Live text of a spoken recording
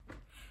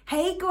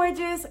Hey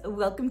gorgeous,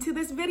 welcome to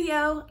this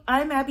video.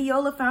 I'm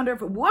Abiola, founder of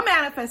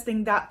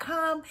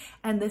womanifesting.com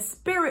and the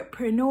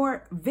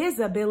Spiritpreneur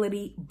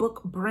Visibility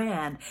book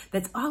brand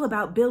that's all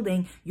about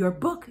building your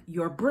book,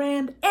 your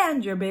brand,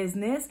 and your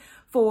business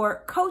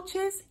for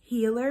coaches,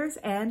 healers,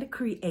 and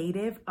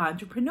creative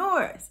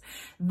entrepreneurs.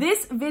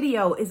 This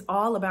video is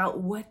all about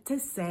what to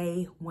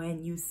say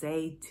when you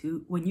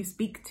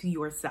speak to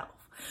yourself.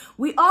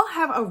 We all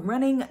have a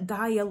running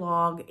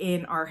dialogue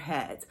in our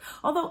heads.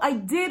 Although I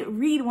did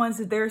read once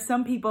that there are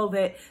some people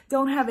that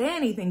don't have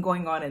anything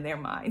going on in their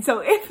mind.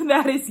 So if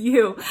that is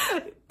you,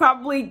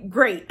 probably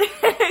great.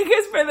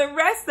 Because for the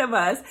rest of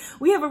us,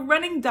 we have a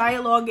running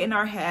dialogue in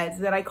our heads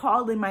that I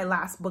called in my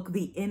last book,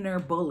 The Inner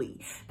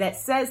Bully, that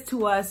says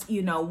to us,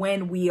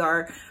 when we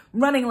are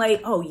running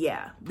late, oh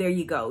yeah, there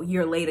you go,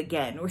 you're late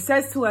again. Or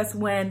says to us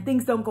when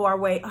things don't go our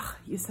way, oh,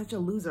 you're such a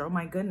loser. Oh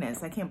my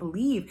goodness, I can't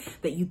believe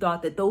that you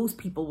thought that those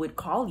people would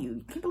call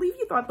you. I can't believe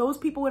you thought those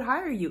people would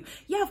hire you.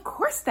 Yeah, of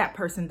course that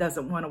person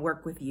doesn't want to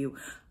work with you.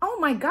 Oh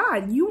my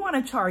God, you want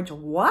to charge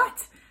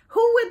what?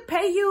 Who would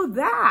pay you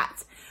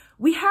that?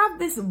 We have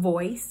this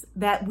voice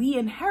that we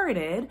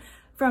inherited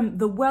from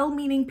the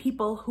well-meaning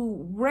people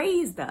who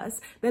raised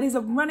us that is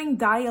a running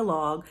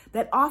dialogue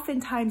that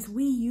oftentimes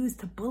we use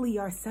to bully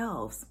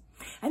ourselves.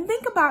 And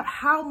think about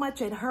how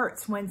much it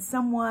hurts when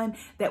someone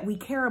that we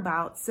care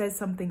about says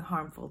something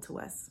harmful to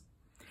us.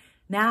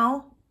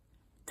 Now,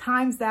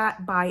 times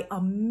that by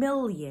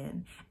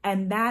 1,000,000,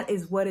 and that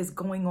is what is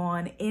going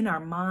on in our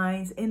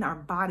minds, in our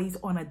bodies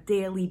on a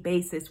daily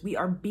basis. We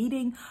are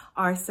beating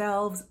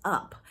ourselves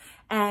up.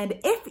 And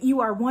if you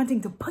are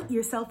wanting to put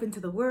yourself into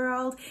the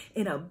world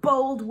in a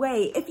bold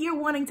way, if you're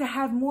wanting to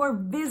have more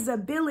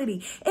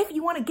visibility, if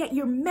you want to get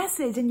your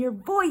message and your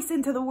voice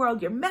into the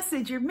world, your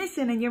message, your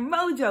mission, and your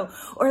mojo,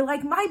 or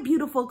like my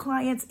beautiful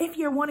clients, if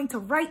you're wanting to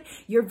write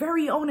your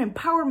very own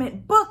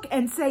empowerment book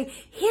and say,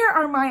 here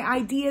are my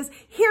ideas,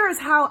 here is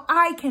how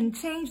I can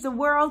change the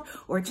world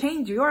or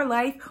change your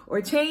life or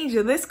change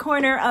this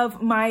corner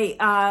of my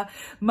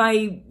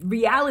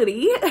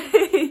reality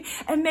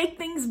and make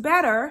things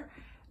better,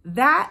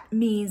 that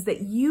means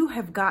that you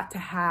have got to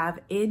have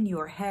in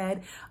your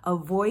head a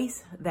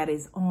voice that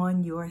is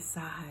on your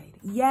side.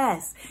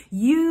 Yes,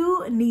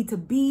 you need to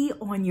be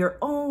on your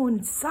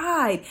own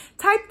side.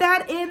 Type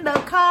that in the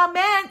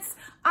comments.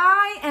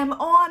 I am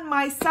on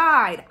my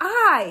side.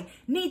 I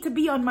need to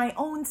be on my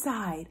own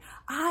side.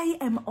 I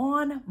am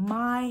on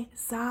my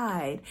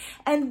side.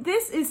 And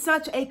this is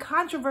such a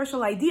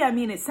controversial idea. I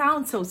mean, it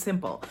sounds so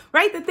simple,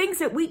 right? The things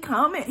that we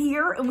come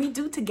here and we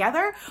do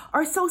together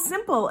are so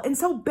simple and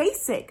so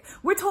basic.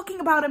 We're talking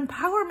about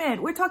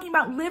empowerment. We're talking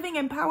about living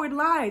empowered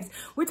lives.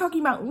 We're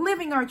talking about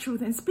living our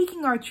truth and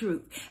speaking our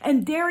truth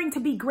and daring to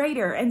be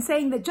greater and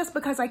saying that just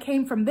because I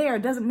came from there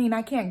doesn't mean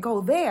I can't go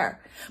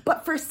there.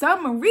 But for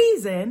some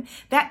reason,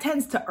 that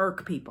tends to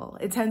irk people.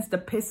 It tends to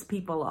piss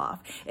people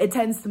off. It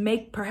tends to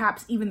make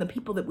perhaps even the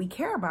people that we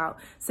care about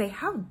say,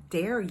 how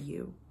dare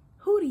you?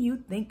 Who do you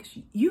think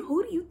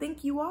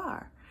you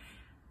are?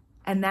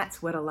 And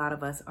that's what a lot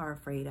of us are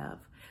afraid of.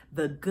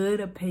 The good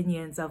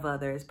opinions of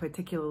others,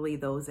 particularly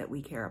those that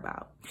we care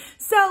about.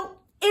 So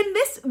in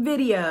this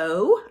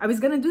video, I was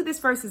going to do this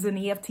first as an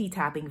EFT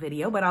tapping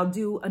video, but I'll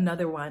do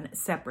another one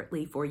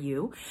separately for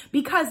you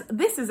because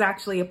this is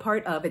actually a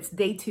part of, it's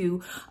day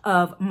 2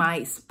 of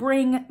my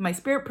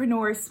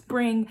Spiritpreneur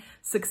Spring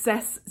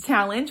Success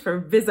Challenge for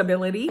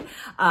visibility,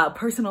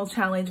 personal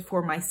challenge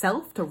for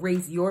myself to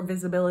raise your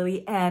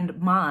visibility and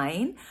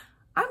mine.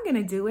 I'm going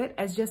to do it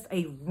as just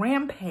a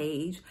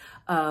rampage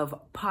of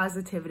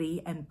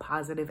positivity and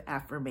positive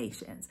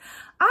affirmations.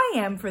 I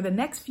am, for the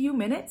next few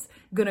minutes,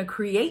 going to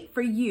create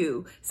for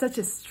you such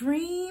a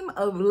stream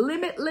of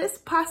limitless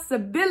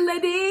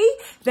possibility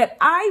that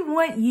I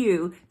want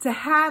you to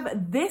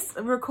have this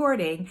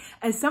recording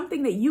as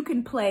something that you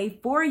can play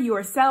for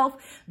yourself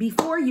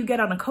before you get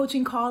on a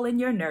coaching call and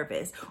you're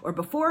nervous, or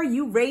before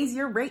you raise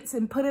your rates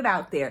and put it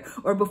out there,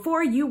 or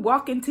before you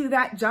walk into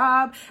that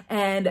job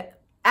and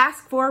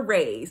ask for a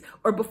raise,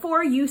 or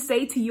before you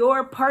say to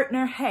your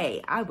partner,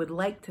 hey, I would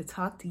like to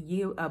talk to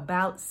you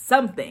about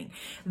something.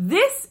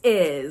 This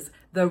is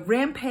the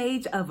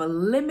rampage of a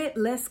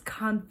limitless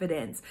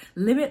confidence,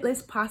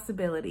 limitless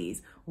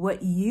possibilities,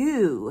 what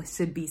you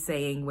should be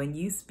saying when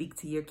you speak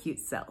to your cute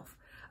self.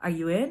 Are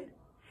you in?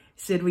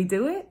 Should we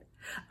do it?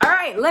 All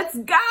right, let's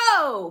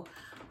go.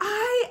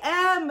 I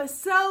am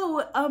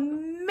so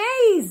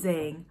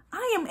amazing.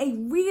 I am a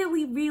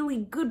really, really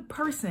good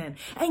person,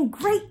 and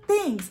great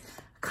things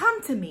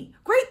come to me.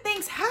 Great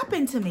things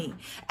happen to me.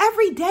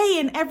 Every day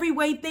in every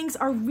way, things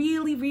are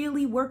really,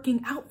 really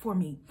working out for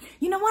me.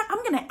 You know what? I'm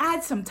going to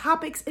add some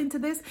topics into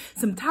this,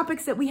 some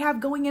topics that we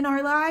have going in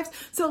our lives.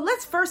 So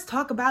let's first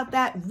talk about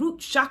that root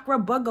chakra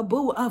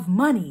bugaboo of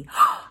money.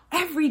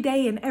 Every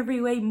day in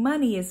every way,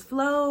 money is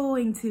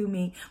flowing to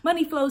me.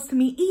 Money flows to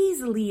me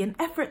easily and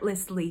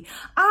effortlessly.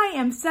 I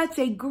am such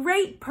a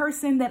great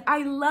person that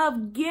I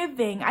love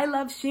giving. I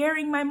love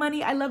sharing my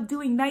money. I love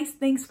doing nice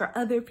things for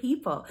other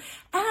people.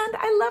 And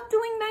I love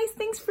doing nice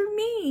things for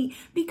me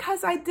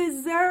because I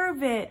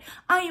deserve it.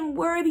 I am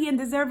worthy and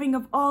deserving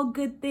of all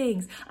good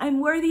things. I'm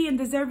worthy and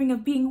deserving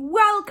of being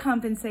well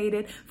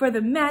compensated for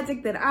the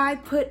magic that I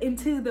put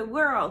into the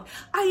world.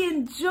 I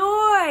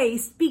enjoy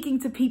speaking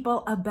to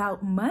people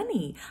about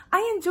money.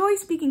 I enjoy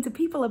speaking to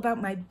people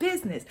about my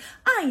business.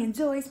 I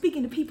enjoy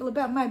speaking to people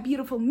about my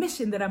beautiful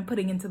mission that I'm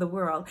putting into the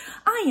world.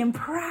 I am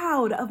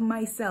proud of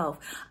myself.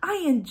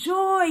 I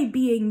enjoy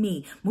being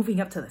me. Moving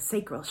up to the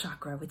sacral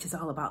chakra, which is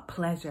all about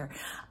pleasure.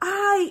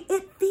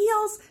 It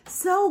feels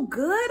so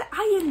good.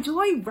 I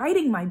enjoy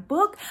writing my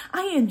book.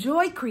 I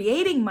enjoy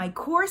creating my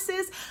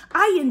courses.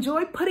 I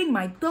enjoy putting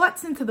my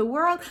thoughts into the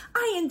world.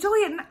 I enjoy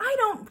it,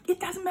 and it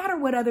doesn't matter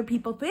what other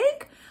people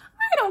think.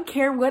 I don't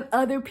care what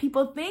other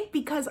people think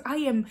because I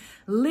am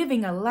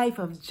living a life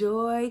of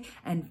joy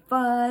and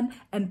fun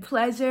and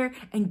pleasure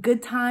and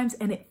good times,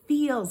 and it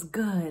feels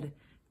good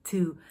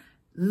to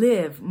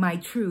live my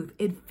truth.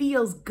 It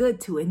feels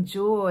good to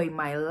enjoy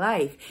my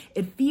life.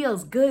 It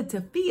feels good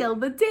to feel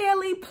the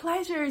daily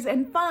pleasures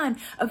and fun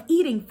of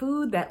eating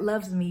food that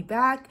loves me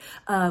back,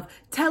 of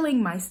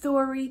telling my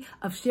story,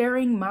 of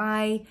sharing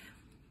my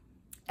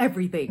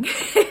everything.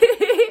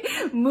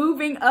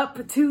 Moving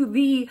up to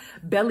the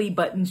belly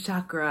button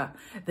chakra,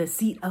 the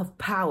seat of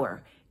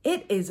power.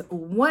 It is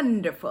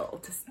wonderful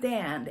to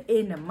stand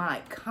in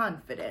my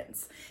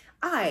confidence.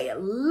 I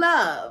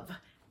love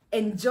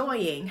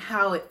enjoying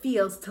how it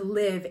feels to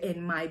live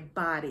in my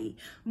body.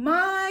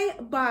 My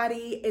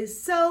body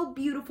is so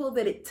beautiful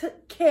that it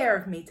took care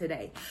of me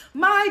today.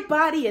 My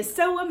body is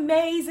so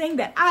amazing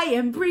that I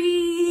am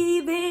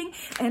breathing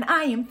and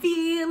I am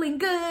feeling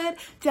good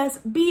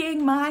just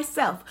being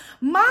myself.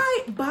 My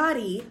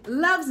body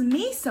loves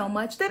me so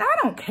much that I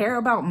don't care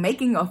about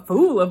making a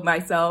fool of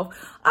myself.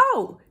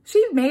 Oh,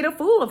 she made a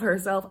fool of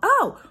herself.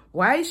 Oh,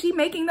 why is she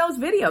making those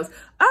videos?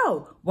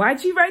 Oh, why'd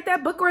she write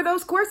that book or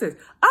those courses?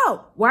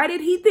 Oh, why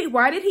did he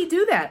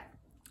do that?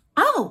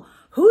 Oh,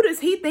 who does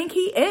he think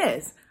he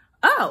is?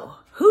 Oh,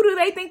 who do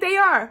they think they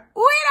are?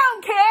 We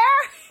don't care.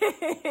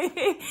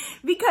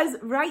 Because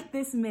right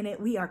this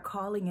minute, we are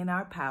calling in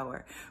our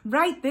power.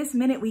 Right this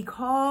minute, we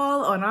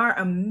call on our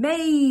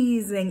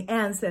amazing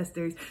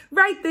ancestors.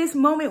 Right this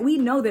moment, we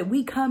know that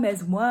we come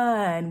as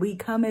one. We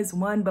come as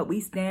one, but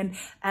we stand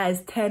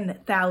as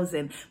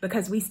 10,000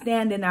 because we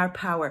stand in our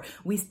power.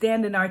 We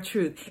stand in our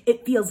truth.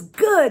 It feels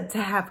good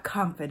to have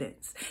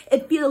confidence.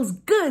 It feels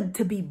good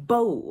to be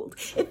bold.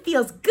 It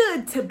feels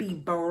good to be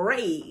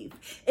brave.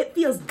 It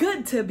feels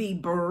good to be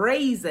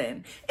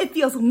brazen. It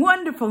feels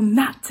wonderful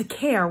not to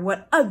care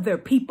what other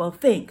people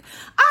think.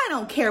 I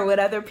don't care what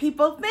other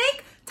people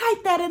think.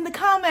 Type that in the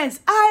comments.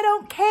 I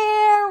don't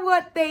care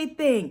what they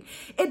think.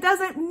 It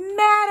doesn't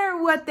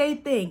matter what they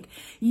think.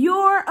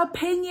 Your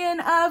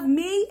opinion of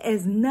me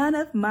is none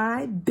of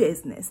my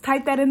business.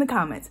 Type that in the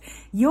comments.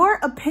 Your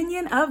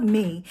opinion of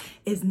me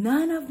is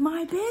none of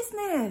my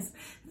business.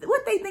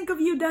 What they think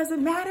of you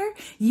doesn't matter.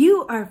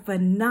 You are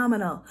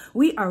phenomenal.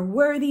 We are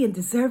worthy and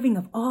deserving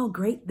of all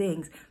great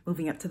things.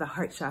 Moving up to the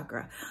heart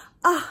chakra.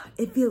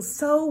 It feels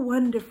so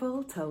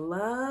wonderful to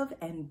love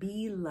and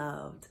be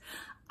loved.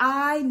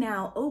 I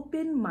now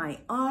open my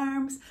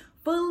arms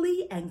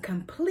fully and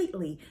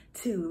completely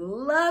to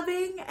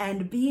loving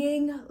and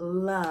being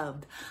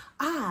loved.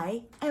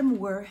 I am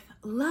worth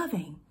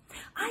loving.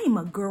 I am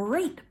a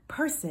great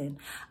person.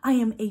 I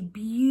am a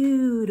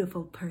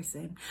beautiful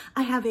person.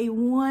 I have a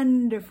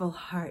wonderful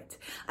heart.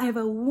 I have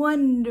a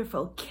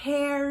wonderful,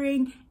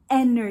 caring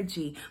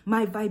energy.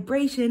 My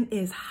vibration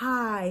is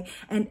high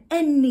and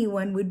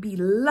anyone would be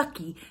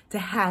lucky to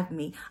have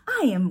me.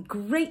 I am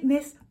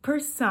greatness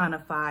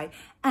personified,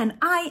 and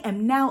I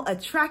am now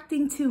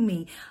attracting to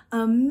me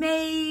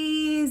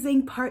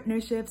amazing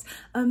partnerships,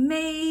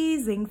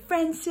 amazing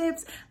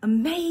friendships,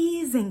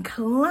 amazing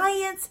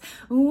clients,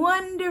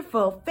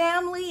 wonderful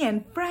family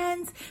and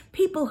friends,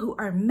 people who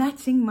are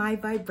matching my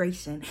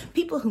vibration,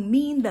 people who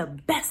mean the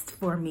best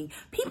for me,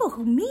 people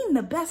who mean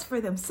the best for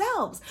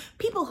themselves,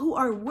 people who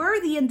are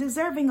worthy and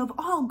deserving of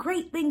all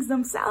great things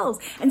themselves.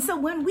 And so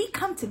when we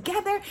come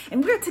together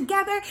and we're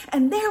together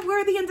and they're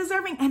worthy and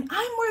deserving and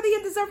I'm worthy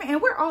and deserving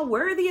and we're all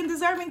worthy and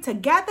deserving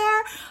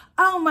together,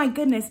 oh my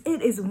goodness,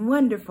 it is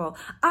wonderful.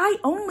 I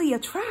only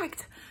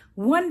attract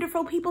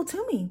wonderful people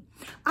to me.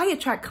 I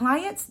attract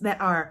clients that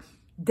are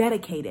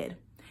dedicated,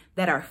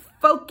 that are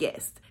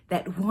focused,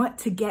 that want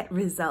to get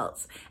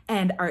results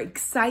and are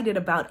excited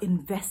about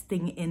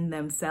investing in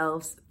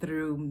themselves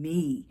through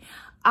me.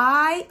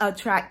 I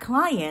attract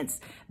clients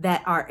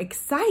that are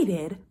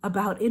excited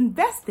about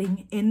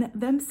investing in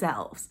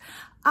themselves.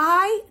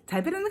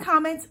 Type it in the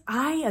comments,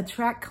 I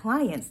attract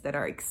clients that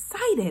are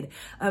excited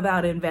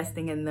about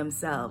investing in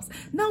themselves.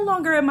 No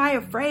longer am I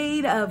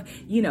afraid of,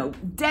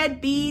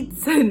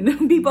 deadbeats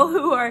and people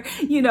who are,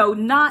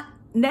 not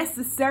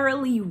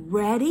necessarily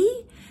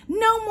ready.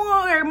 No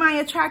more am I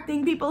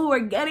attracting people who are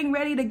getting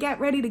ready to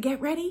get ready to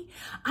get ready.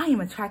 I am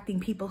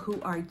attracting people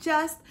who are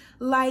just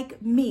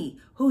like me,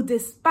 who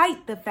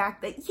despite the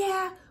fact that,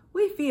 yeah,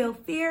 we feel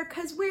fear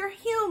because we're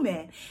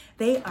human,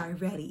 they are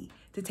ready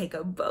to take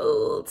a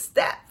bold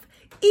step,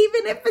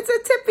 even if it's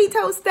a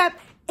tippy-toe step,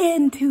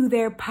 into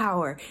their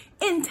power,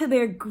 into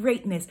their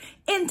greatness,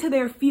 into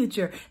their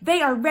future. They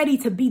are ready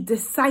to be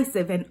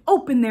decisive and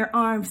open their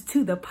arms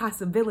to the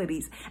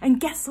possibilities.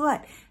 And guess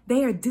what?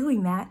 They are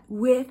doing that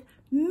with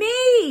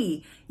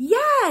me.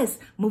 Yes,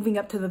 moving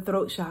up to the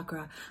throat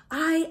chakra.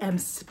 I am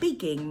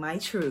speaking my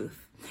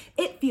truth.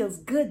 It feels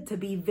good to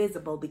be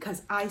visible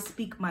because I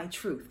speak my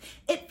truth.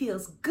 It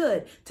feels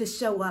good to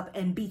show up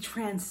and be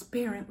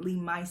transparently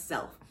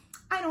myself.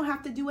 I don't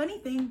have to do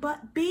anything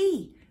but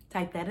be.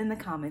 Type that in the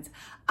comments.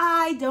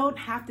 I don't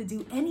have to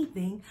do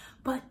anything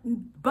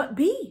but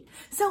be.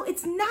 So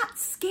it's not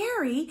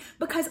scary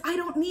because I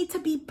don't need to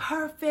be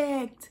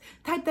perfect.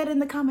 Type that in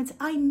the comments.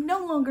 I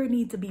no longer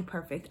need to be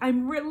perfect.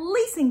 I'm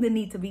releasing the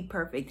need to be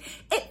perfect.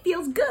 It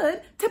feels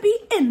good to be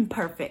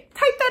imperfect.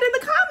 Type that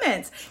in the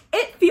comments.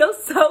 It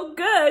feels so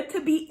good to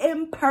be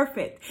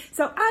imperfect.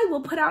 So I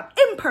will put out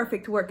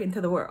imperfect work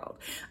into the world.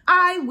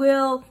 I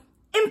will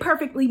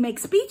imperfectly make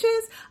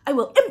speeches. I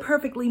will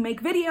imperfectly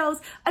make videos.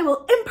 I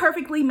will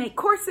imperfectly make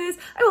courses.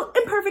 I will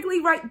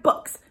imperfectly write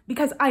books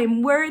because I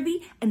am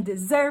worthy and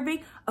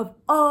deserving of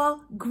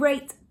all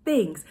great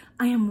things.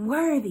 I am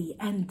worthy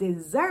and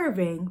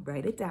deserving,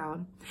 write it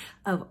down,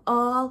 of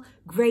all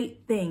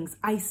great things.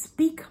 I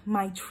speak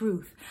my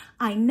truth.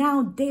 I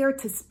now dare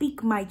to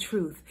speak my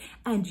truth.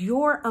 And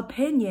your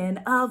opinion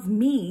of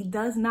me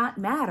does not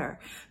matter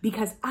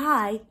because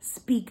I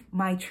speak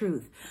my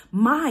truth.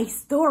 My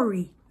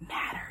story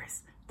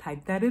matters.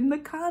 Type that in the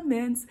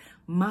comments.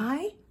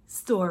 My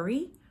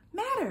story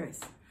matters.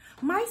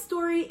 My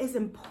story is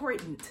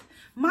important.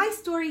 My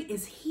story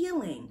is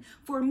healing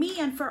for me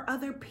and for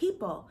other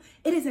people.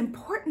 It is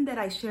important that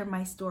I share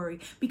my story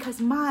because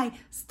my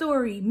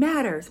story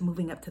matters.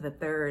 Moving up to the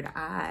third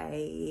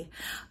eye.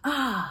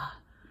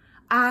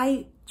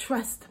 I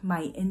trust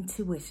my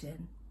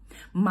intuition.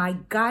 My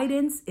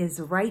guidance is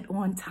right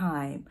on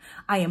time.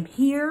 I am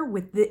here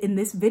in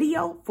this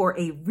video for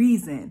a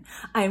reason.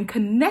 I am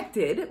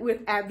connected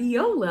with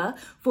Abiola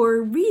for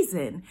a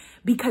reason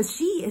because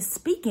she is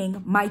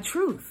speaking my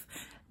truth.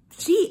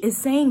 She is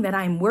saying that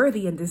I'm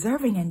worthy and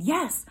deserving, and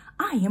yes,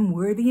 I am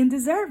worthy and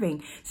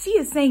deserving. She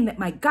is saying that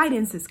my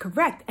guidance is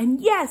correct, and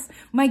yes,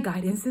 my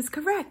guidance is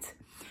correct.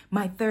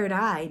 My third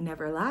eye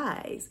never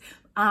lies.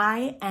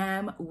 I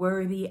am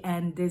worthy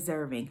and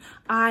deserving.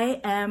 I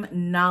am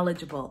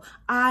knowledgeable.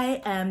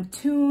 I am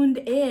tuned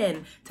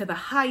in to the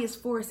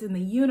highest force in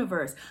the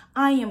universe.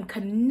 I am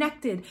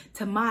connected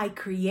to my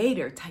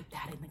creator. Type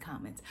that in the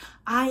comments.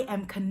 I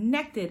am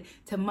connected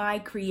to my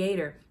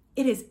creator.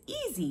 It is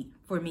easy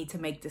for me to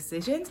make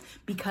decisions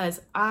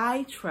because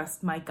I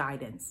trust my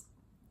guidance.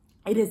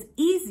 It is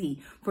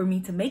easy for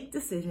me to make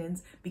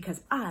decisions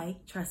because I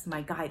trust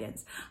my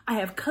guidance. I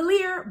have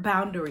clear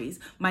boundaries.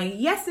 My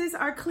yeses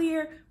are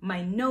clear.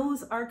 My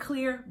nos are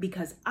clear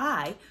because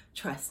I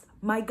trust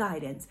my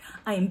guidance.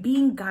 I am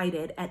being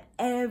guided at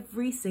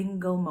every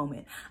single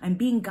moment. I'm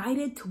being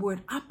guided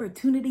toward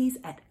opportunities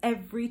at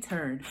every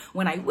turn.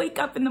 When I wake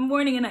up in the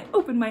morning and I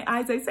open my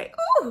eyes, I say,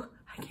 "Oh,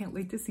 I can't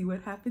wait to see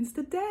what happens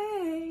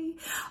today.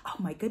 Oh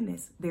my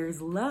goodness,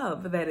 there's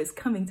love that is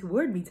coming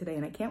toward me today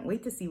and I can't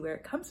wait to see where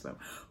it comes from.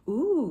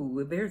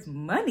 Ooh, there's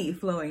money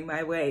flowing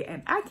my way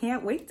and I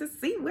can't wait to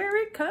see where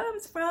it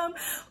comes from.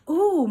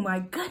 Oh my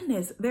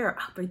goodness, there are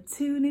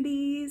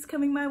opportunities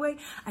coming my way.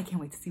 I can't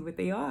wait to see what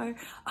they are.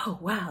 Oh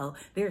wow,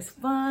 there's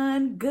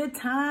fun, good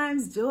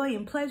times, joy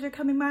and pleasure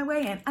coming my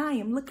way and I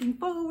am looking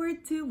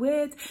forward to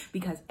it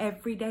because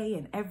every day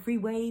in every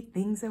way,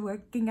 things are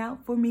working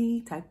out for me."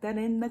 Type that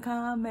in the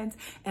comments.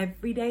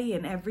 Every day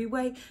in every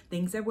way,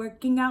 things are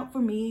working out for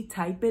me.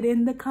 Type it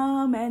in the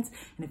comments.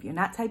 And if you're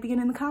not typing it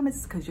in the comments,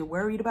 it's because you're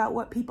worried about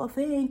what people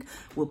think.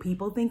 Will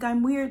people think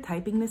I'm weird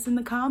typing this in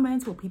the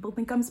comments? Will people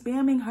think I'm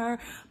spamming her?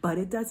 But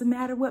it doesn't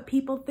matter what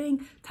people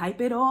think.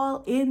 Type it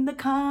all in the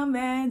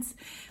comments.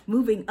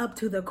 Moving up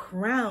to the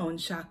crown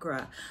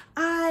chakra.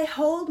 I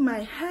hold my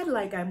head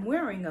like I'm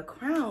wearing a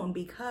crown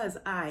because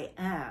I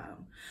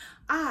am.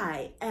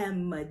 I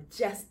am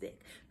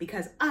majestic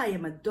because I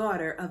am a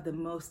daughter of the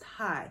Most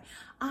High.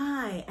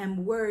 I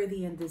am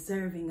worthy and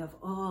deserving of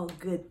all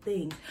good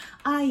things.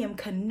 I am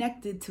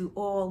connected to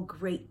all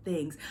great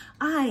things.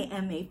 I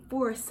am a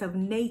force of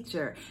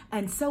nature,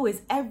 and so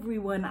is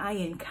everyone I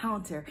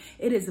encounter.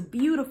 It is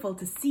beautiful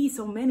to see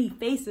so many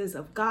faces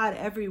of God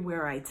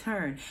everywhere I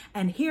turn.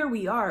 And here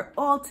we are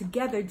all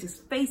together,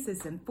 just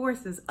faces and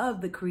forces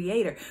of the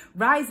Creator,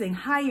 rising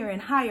higher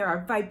and higher,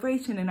 our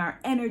vibration and our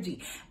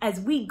energy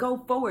as we go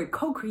forward,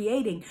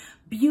 co-creating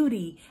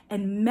beauty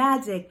and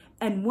magic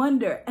and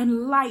wonder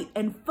and light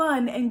and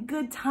fun and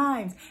good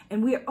times.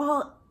 And we're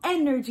all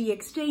energy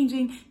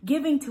exchanging,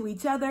 giving to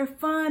each other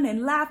fun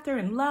and laughter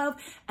and love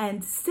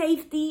and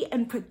safety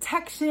and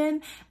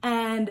protection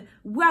and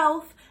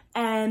wealth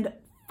and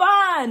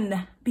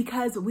fun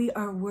because we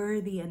are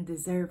worthy and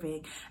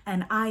deserving,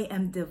 and I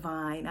am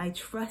divine. I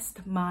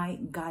trust my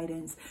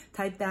guidance.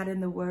 Type that in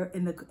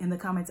the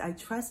comments. I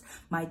trust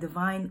my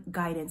divine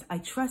guidance. I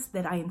trust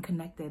that I am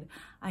connected.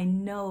 I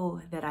know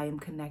that I am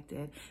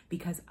connected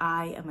because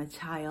I am a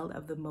child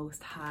of the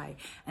Most High,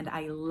 and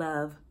I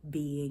love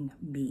being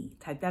me.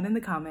 Type that in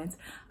the comments.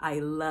 I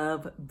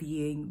love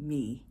being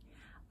me.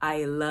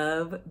 I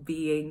love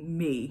being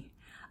me.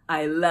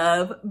 I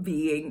love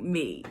being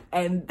me.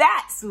 And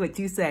that's what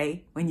you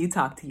say when you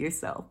talk to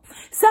yourself.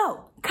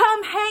 So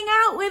come hang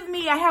out with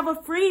me. I have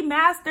a free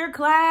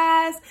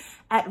masterclass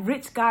at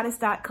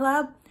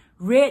richgoddess.club.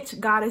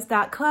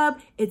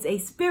 richgoddess.club. It's a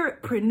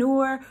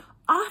spiritpreneur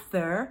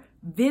author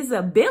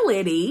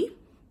visibility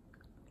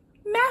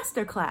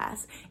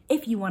masterclass.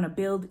 If you want to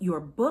build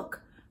your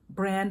book,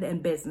 brand,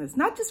 and business,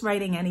 not just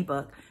writing any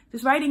book.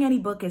 Just writing any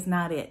book is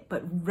not it,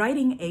 but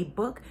writing a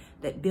book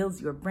that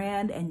builds your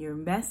brand and your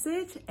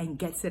message and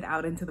gets it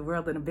out into the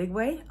world in a big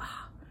way.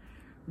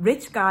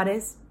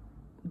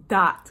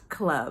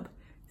 richgoddess.club.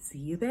 See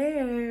you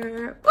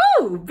there.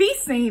 Ooh, be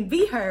seen,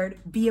 be heard,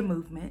 be a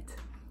movement.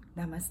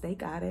 Namaste,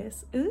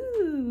 goddess.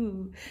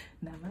 Ooh,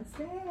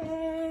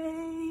 namaste.